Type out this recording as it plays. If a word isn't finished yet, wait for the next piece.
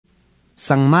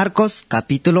San Marcos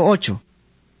capítulo 8.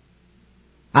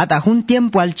 Ata un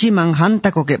tiempo al chiman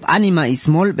hanta kokep anima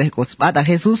ismol behkos ata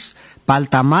Jesús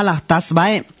palta malah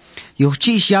tasbae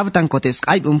yuchi shabtan kotes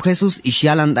kaib Jesús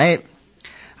isyalan dae.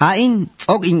 Ain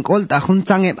ok inkolta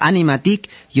huntangep animatik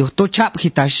yuhto chap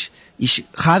hitash ish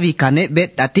javi kane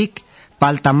bet datik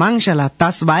palta mangshala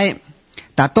tasbae.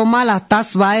 Tato malah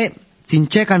tasbae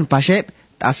sinchekan pashep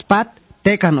taspat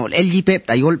tekan ol eljipep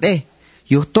tayolbe.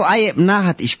 Yuhto ayep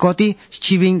nahat iskoti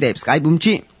chiving debs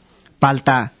kaibumchi.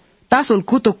 Palta tasul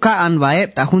kutuk kaan vaep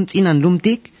ta hunt inan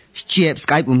lumtik chiep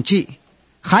kaibumchi.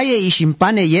 Haye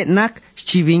ishimpane yetnak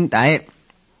chiving taep.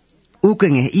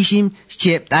 Ukenge ishim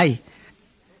chiep tay.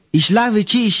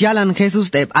 Ishlavichi isyalan Jesus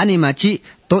deb animachi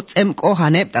totsem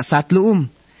kohanep ta satluum.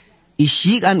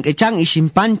 Ishik an kechang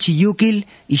ishimpanchi yukil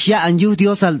isya an yuh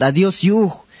Dios al da Dios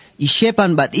yuh.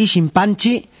 Ishepan bat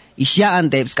ishimpanchi isya an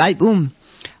debs kaibum.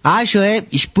 Ashoeb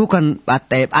ispukan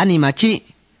bateb animachi.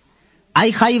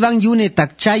 Ay haibang yune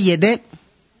takcha yedeb.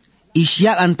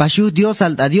 Isyakan pasyu Dios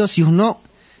al da Dios yuhno.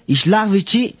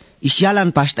 Islahvichi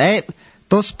isyalan pashtaeb.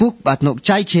 Tos puk batnok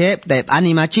chay cheeb deb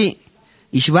animachi.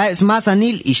 Ishwaeb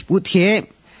smasanil isput heeb.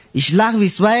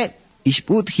 Islahviswaeb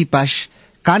isput hipash.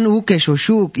 Kan uke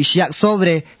shoshuk isyak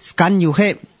sobre skan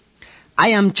yuheb.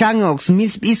 Ayam changox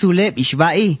misp isuleb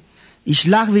ishbai.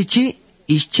 Islahvichi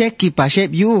ischeki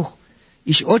pasheb yuh.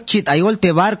 Ish ochit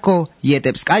ayolte barco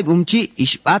yetepskaib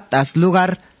ish batas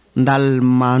lugar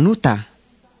dalmanuta.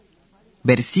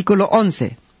 Versículo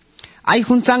 11. Ay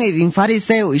junzang evin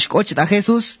fariseo ish ochit a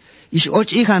Jesús, ish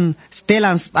och ihan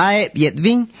stelans pae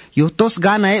yetvin, yuhtos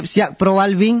gana siak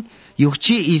provalvin,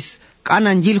 yuhchi is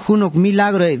kanan yil hunok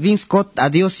milagro evin skot a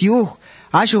Dios yuh,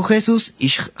 asho Jesús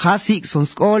ish hasik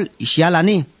sonskol ish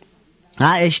yalani.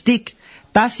 A estik,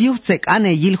 tas yuhtsek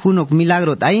ane yil hunok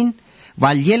milagro tain,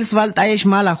 Val yels valtaesh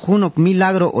mala hunok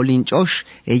milagro olinchosh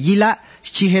yila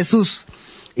chi Jesús.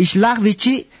 Ish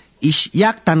lagvichi ish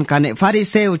yaktan kane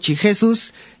fariseo chi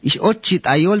Jesús ish ochit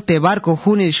ayolte barco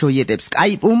hunesho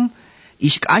yetepskaibum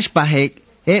ish kashpahek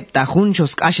epta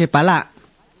hunchos kashepala.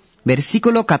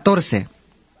 Versículo 14.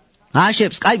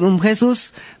 Ashepskaibum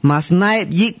Jesús mas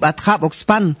naeb yik bathab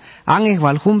oxpan angeh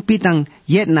val humpitan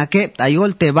yet nakep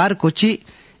ayolte barco chi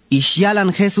ish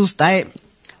yalan Jesús tae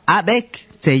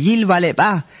abek Seyil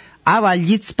valeba, aval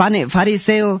yitz pane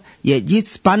fariseo, ye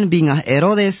yitz pan binga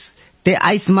Herodes, te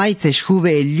ais maitzesh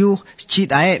juve el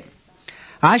chit ae.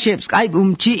 Ashep skaib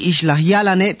chi ishlah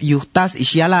yalanep yuhtas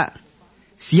ishyala.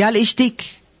 Sial ishtik,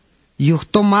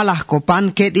 yuhto malah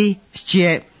kopan kedi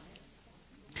chie.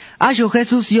 Asho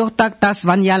Jesus yohtak tas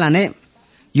van yalane,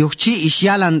 yuhchi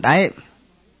ishyalan tae.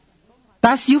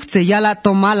 Tas yuhtse yala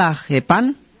to malah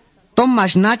epan, tom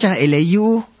mashnacha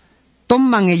eleyu. Tom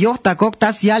mange yohta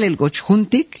koktas yalel goch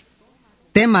juntik,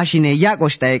 te machine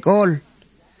yagosh taekol.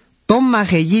 Tom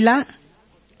maje yila,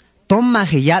 tom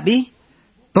maje yabi,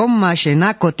 tom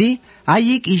machenakoti,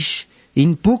 ayik ish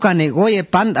inpuka negoye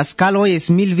pandas kaloyes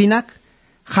milvinak,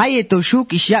 haye toshuk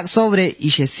ishyak sobre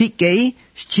ishesikei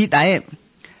shchitae,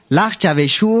 lachcha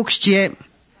veshuk shchie.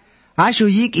 Ashu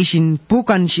yik ish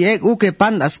inpukan shiek uke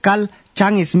pandas kal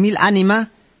changes mil anima,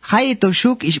 haye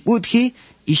toshuk ishputji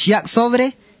ishyak sobre,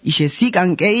 Ishesik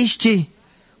anke ishchi,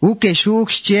 uke shuk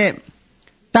shche.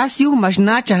 Tas yuh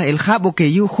mashnacha el jabo que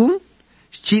yuhun,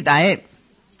 shchit aeb.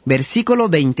 Versículo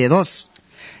 22.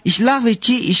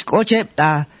 Ishlavichi ishkochep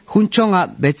ta hunchonga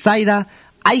Betsaida,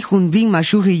 ay hun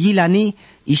mashuhi yilani,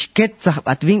 ishketzah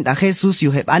batvin ta Jesus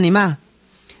yuheb anima.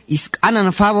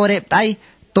 Iskanan favorep tay,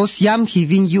 tos yam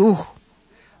hivin yuh.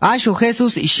 Asho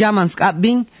Jesus ishyaman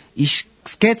skabin,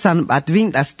 ishketzan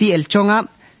batvin ta sti el chonga,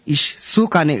 ish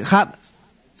sukane jab.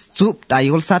 Sup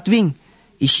tayol satvin,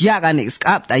 ishyagan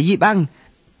excap tayibang.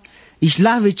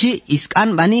 Ishlavichi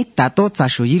iskan bani tato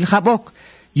tsashoyil jabok.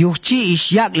 Yuchi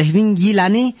ishyak lehvin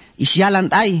yilani ishyalan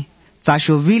tay.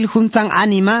 Tsashovil huntang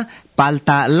anima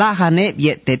palta lahane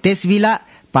yetetes vila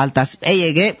paltas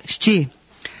eyege shchi.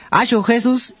 Asho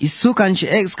Jesus isukan shi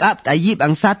excap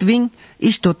tayibang satvin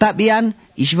ishtotabian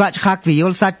ishvach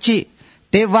hakviyol satchi.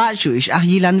 Te vashu ish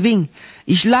ahyilan vin.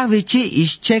 Ishlavichi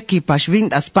ish cheki pashvin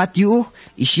aspat yuh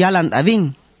ishyalan avin.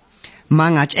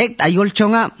 Mangach ek tayol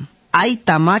chonga ay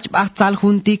tamach bachtzal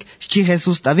juntik shi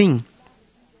Jesus tavin.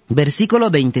 Versículo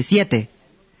 27.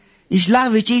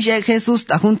 Ishlavichi ish ek Jesus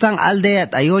tajunzang aldea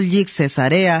tayol yik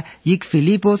Cesarea yik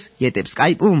Filipos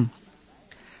yetepskaib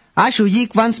Ashu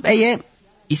yik vans peye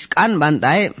iskan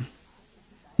bandae.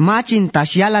 Machin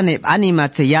tashyalaneb anima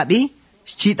tseyabi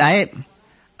shchitae.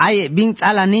 Ay bing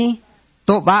alani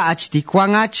top ach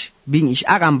tikwangach bing ish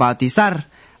agam bautizar.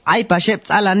 Ay pashep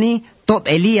alani top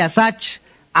Elías ach.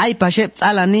 ay pashep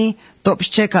alani top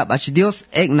cheka bach Dios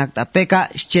egnak tapeka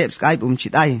sheps ay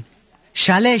chit ay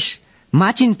shalesh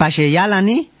machin pashe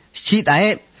yalani chit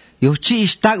ay yuchi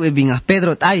istak bebinga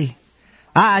Pedro ay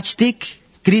achtik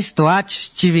Cristo ach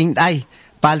chiving ay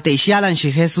palte isyalan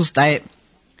shi Jesus ay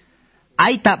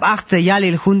ay tap achtse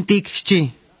yalil juntik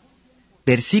chi.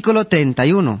 Versículo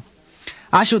 31.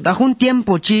 Ashutahun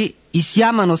tiempo chi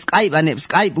isyamanos kaibaneps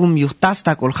kaibum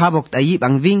yuhtasta kolhabok tayib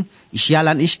ang ving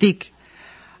isyalan istik.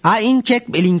 Inchek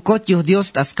belinkot yuh Dios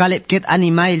taskalep ket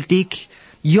animail tik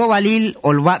yo walil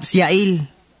olwap siail.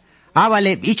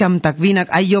 Awalep icham takvinak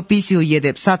ayo pisio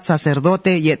yedepsat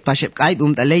sacerdote yet pashep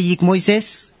kaibum taleyik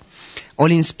Moises.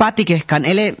 Olinspatikeh kan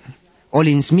ele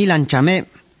olins milan chame.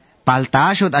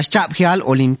 Paltaashot aschap hial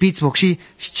olimpits bokshi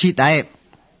schitae.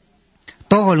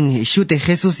 Tohol shute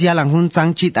Jesus yalan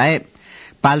hunsang chitae.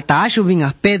 Paltaasho vinga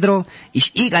Pedro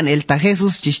ish igan elta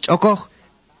Jesus chichokoh.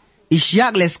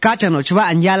 Ishyak les kachan ochva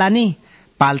an yalani.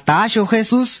 Paltaasho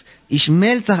Jesus ish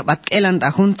melzah batkelan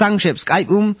ta hunsang sheps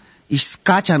kaibum ish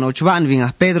kachan ochva an vinga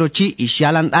Pedro chi ish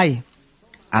yalan ay.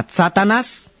 At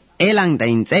Satanas elang da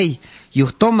intzei.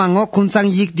 Yuhtoman o hunsang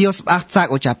yik Dios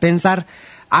bachtsak ocha pensar.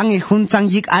 Ang hunsang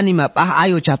yik anima pah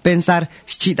ayo cha pensar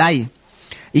schitay.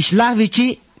 Ishlah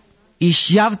vichi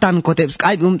ishyavtan koteps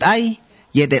kaibum tay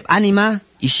yedep anima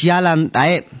ishyalan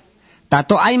tae.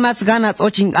 Tato ay mats ganats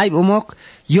oching aibumok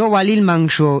yo walil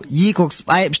mangsho yikoks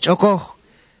paep chokoh.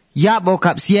 Yabo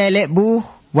kapsiele bu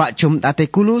wachum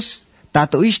tatekulus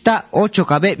tato ishta ocho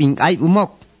kabeb ing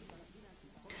aibumok.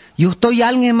 Yuhto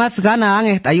yalnge mats gana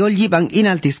angeh tayol yibang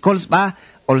inaltis kolspa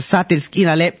olsatils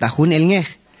kinalep tahun elngeh.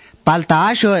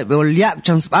 Paltaasho beolyap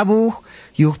chanspabu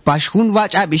yuh pashun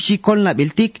wach abishikol na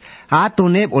biltik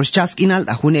atoneb olchas kinal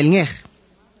tahun elngeh.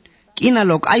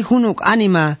 Kinalok ay hunuk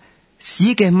anima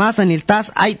sikeh masan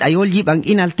iltas ay tayol yibang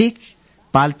inaltik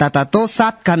paltatato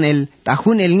sat kanel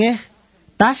tahun elngeh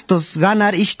tastos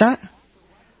ganar ishta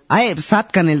aeb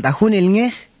sat kanel tahun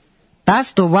elngeh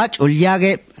tasto wach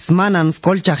olyage smanan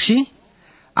skolchakshi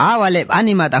awaleb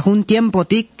anima tahun tiempo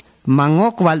tik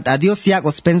mangok walta Dios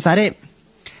yagos pensare.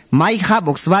 May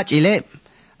habok swach ile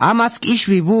amas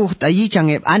skishvi buh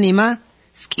tayichaneb anima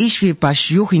skishvi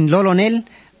pashyuhin lolonel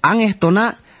angehtona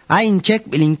ain chek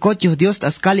bilinkotyo Dios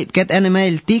taskalip ket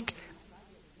animal tik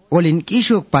olin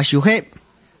kishuk pashyuhe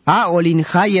olin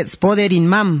hayet poderin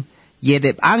mam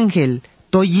yedeb angel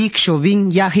to yik shovin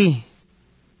yahi.